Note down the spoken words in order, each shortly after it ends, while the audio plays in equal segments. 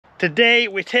Today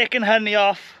we're taking honey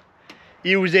off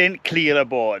using clearer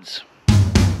boards.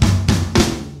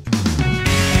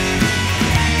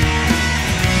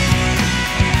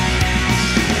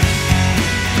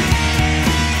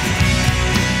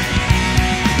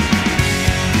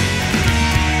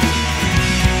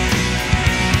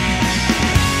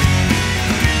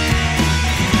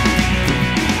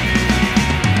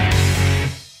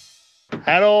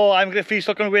 Hello, I'm Griffiths,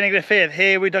 looking at winning Griffith.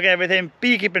 Here we talk everything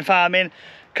beekeeping, farming,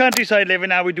 countryside living.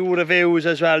 Now we do reviews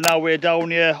as well. Now we're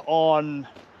down here on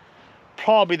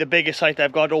probably the biggest site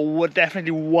I've got, or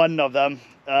definitely one of them.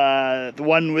 The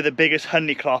one with the biggest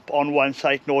honey crop on one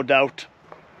site, no doubt.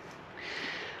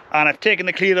 And I've taken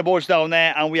the clearer boards down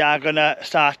there and we are going to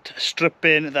start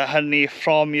stripping the honey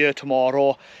from here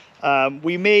tomorrow.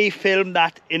 We may film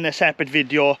that in a separate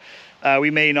video.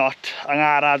 We may not, and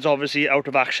Arad's obviously out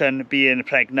of action being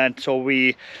pregnant, so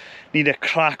we need to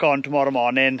crack on tomorrow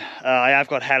morning. I have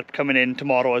got help coming in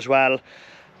tomorrow as well,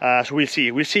 so we'll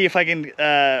see if I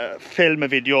can film a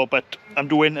video. But I'm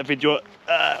doing a video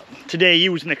today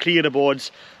using the clearer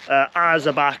boards as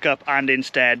a backup and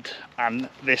instead, and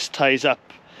this ties up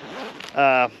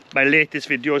my latest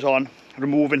videos on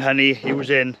removing honey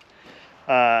using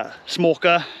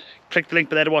smoker. Click the link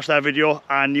below to watch that video,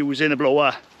 and using a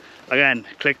blower. Again,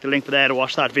 click the link there to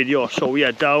watch that video. So we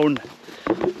are down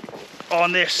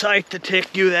on this site to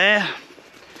take you there.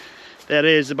 There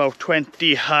is about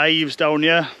 20 hives down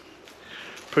here,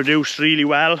 produced really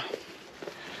well.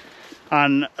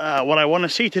 And what I want to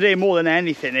see today more than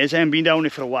anything is, I haven't been down here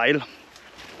for a while.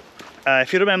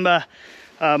 If you remember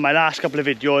my last couple of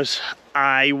videos,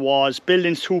 I was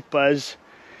building supers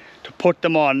to put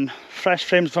them on fresh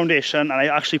frames foundation, and I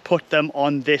actually put them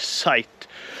on this site.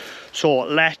 So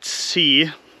let's see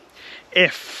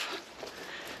if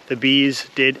the bees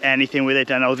did anything with it.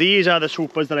 And now these are the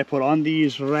supers that I put on,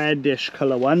 these reddish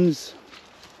colour ones.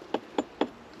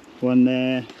 One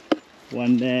there,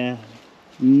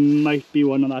 might be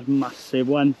one on that massive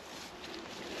one.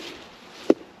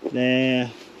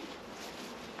 There,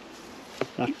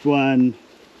 that one,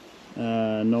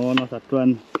 no, not that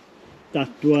one, that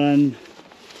one,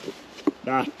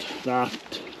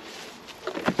 that.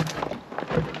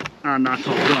 And that's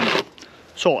all done.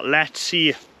 So let's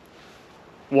see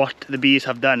what the bees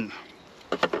have done.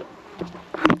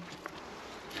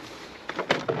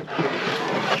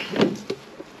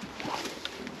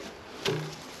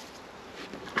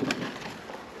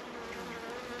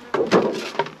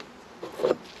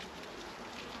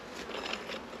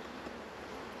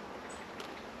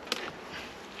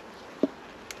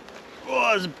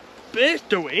 Was a bit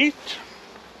to wait.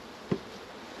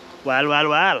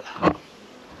 Well.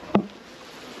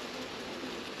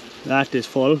 That is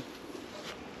full.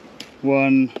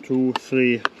 1, 2,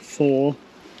 3, 4.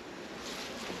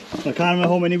 I can't remember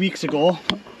how many weeks ago.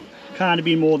 Can't have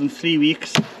been more than 3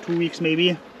 weeks, 2 weeks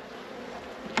maybe.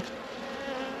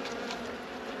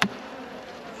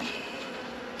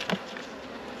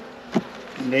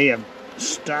 And they have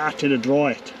started to draw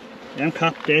it. They haven't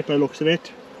capped it by the looks of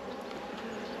it.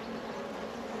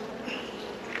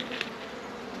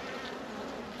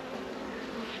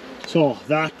 So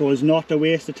that was not a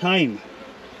waste of time.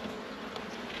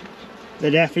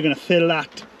 They're definitely going to fill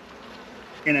that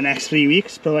in the next 3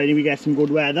 weeks, providing we get some good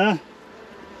weather.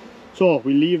 So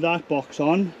we leave that box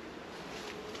on.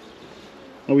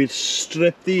 And we'll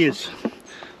strip these.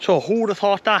 So who would have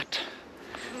thought that?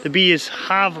 The bees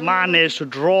have managed to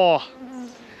draw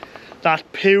that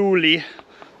purely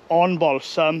on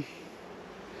balsam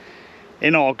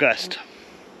in August.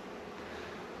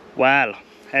 Well,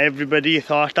 everybody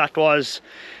thought that was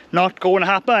not going to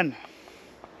happen,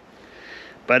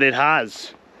 but it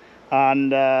has.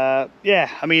 And yeah,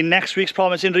 I mean, next week's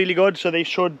promising really good, so they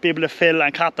should be able to fill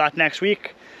and cap that next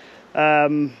week.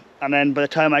 And then by the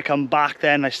time I come back,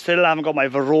 then I still haven't got my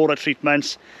Varroa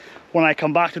treatments. When I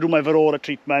come back to do my Varroa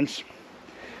treatments,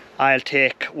 I'll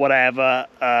take whatever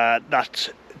that's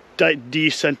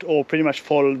decent or pretty much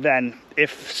full. Then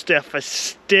if stuff is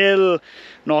still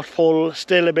not full,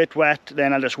 still a bit wet,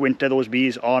 then I'll just winter those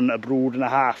bees on a brood and a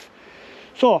half.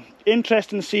 So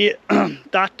interesting to see.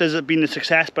 That has been a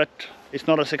success, but it's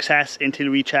not a success until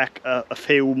we check a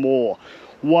few more.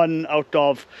 1 out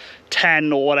of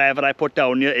 10 or whatever I put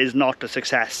down here is not a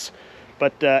success,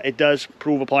 but it does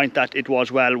prove a point that it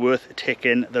was well worth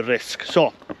taking the risk.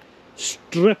 So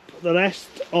strip the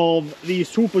rest of these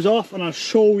supers off and I'll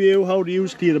show you how to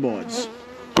use clearer boards.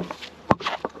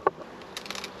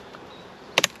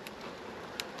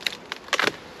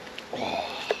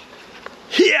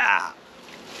 Yeah!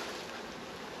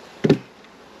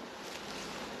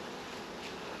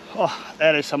 Oh,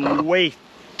 there is some weight.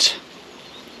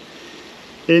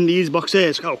 in these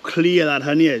boxes. Look how clear that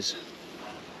honey is.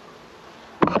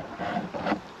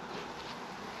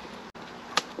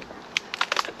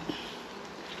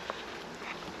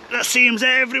 The seams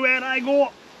everywhere I go.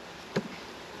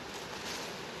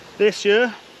 This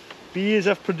year, bees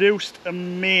have produced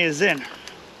amazing.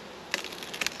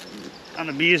 And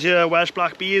the bees here, Welsh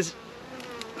black bees.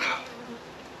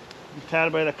 You can tell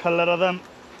by the colour of them.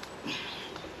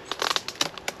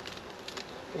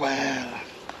 Well.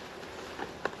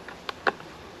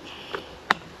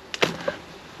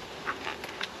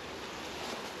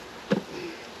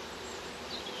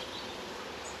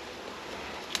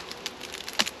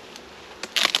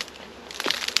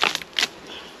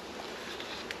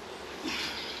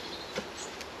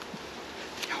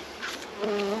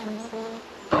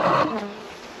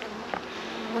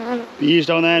 Bees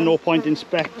down there, no point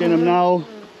inspecting them now.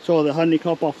 So the honey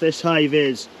crop off this hive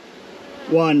is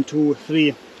 1, 2,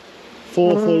 3,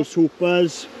 4 full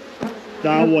supers.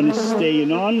 That one is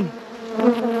staying on.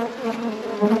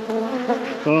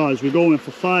 Because we're going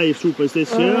for 5 supers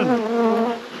this year.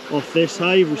 Off this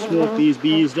hive, we smoke these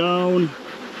bees down.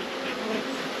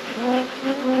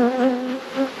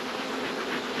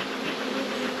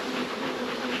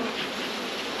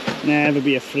 Never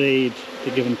be afraid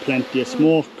to give them plenty of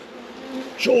smoke.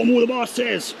 Show them who the boss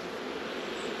is.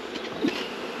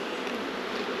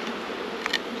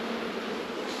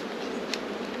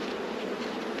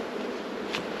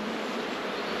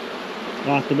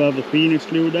 Right above the queen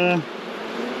excluder.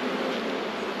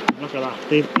 Look at that,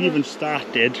 they've even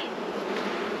started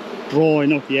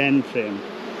drawing up the end frame.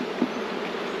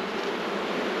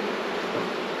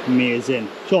 Amazing.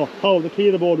 So, how the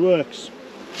clear board works.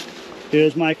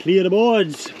 Here's my clear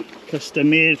boards,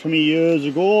 custom made for me years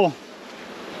ago.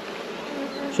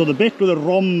 So the bit with the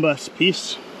rhombus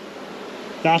piece,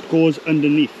 that goes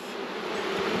underneath.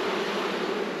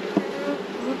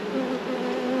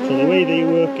 So the way they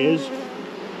work is,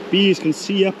 bees can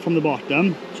see up from the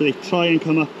bottom, so they try and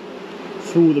come up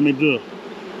through the middle.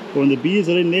 But when the bees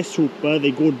are in this super,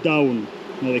 they go down.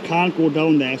 Now they can't go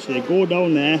down there, so they go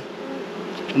down there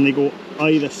and they go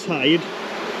either side.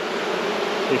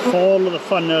 They follow the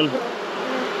funnel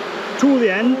to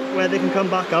the end where they can come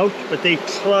back out, but they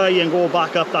try and go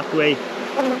back up that way,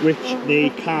 which they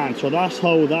can't. So that's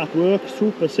how that works.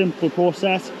 Super simple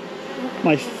process.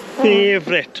 My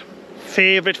favourite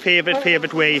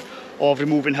way of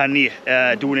removing honey,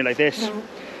 doing it like this.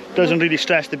 Doesn't really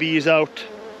stress the bees out.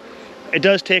 It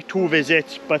does take 2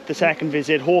 visits, but the second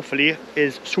visit hopefully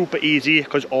is super easy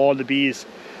because all the bees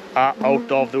are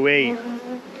out of the way.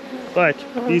 Right,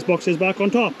 these boxes back on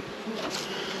top.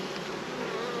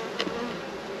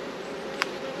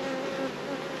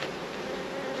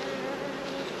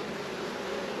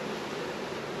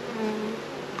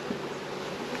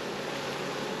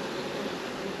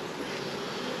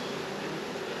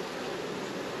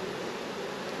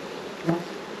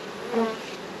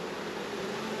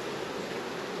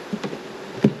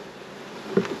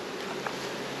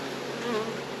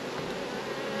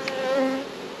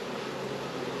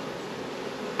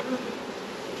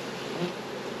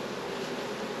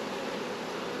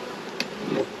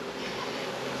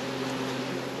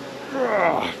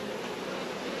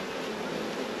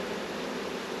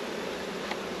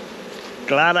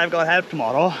 Glad I've got help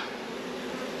tomorrow.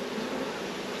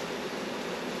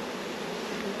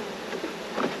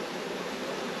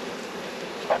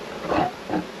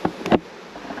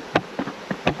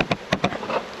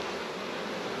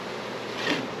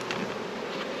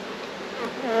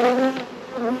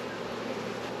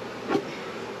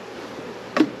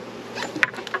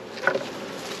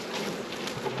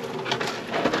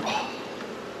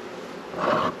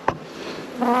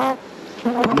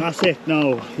 And that's it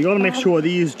now. You got to make sure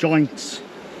these joints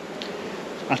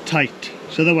are tight,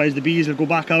 so otherwise the bees will go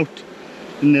back out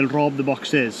and they'll rob the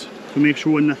boxes. So make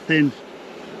sure nothing,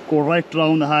 go right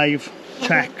around the hive,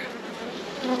 check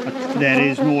that there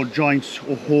is no joints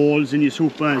or holes in your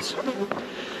supers,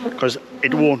 because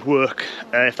it won't work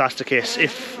if that's the case.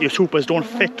 If your supers don't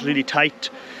fit really tight,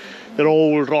 they're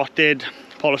all rotted,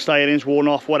 polystyrene's worn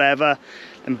off, whatever,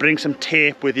 then bring some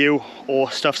tape with you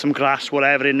or stuff some grass,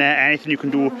 whatever in there, anything you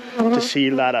can do to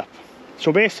seal that up.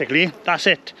 So basically that's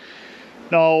it.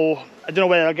 Now I don't know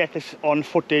whether I'll get this on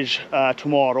footage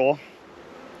tomorrow.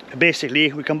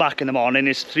 Basically we come back in the morning,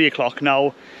 it's 3 o'clock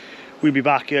now, we'll be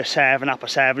back here 7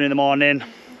 in the morning,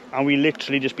 and we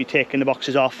literally just be taking the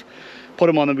boxes off, put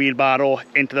them on the wheelbarrow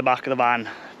into the back of the van.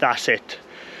 That's it.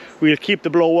 We'll keep the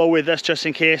blower with us just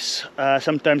in case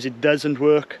sometimes it doesn't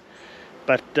work,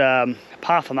 but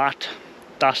apart from that,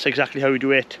 that's exactly how we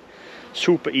do it.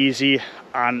 Super easy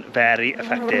and very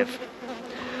effective.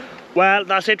 Well,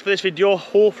 that's it for this video.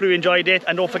 Hopefully you enjoyed it,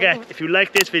 and don't forget, if you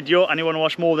like this video and you want to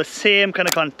watch more of the same kind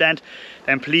of content,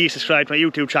 then please subscribe to my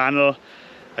YouTube channel.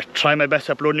 I try my best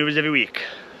to upload new videos every week.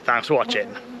 Thanks for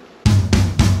watching.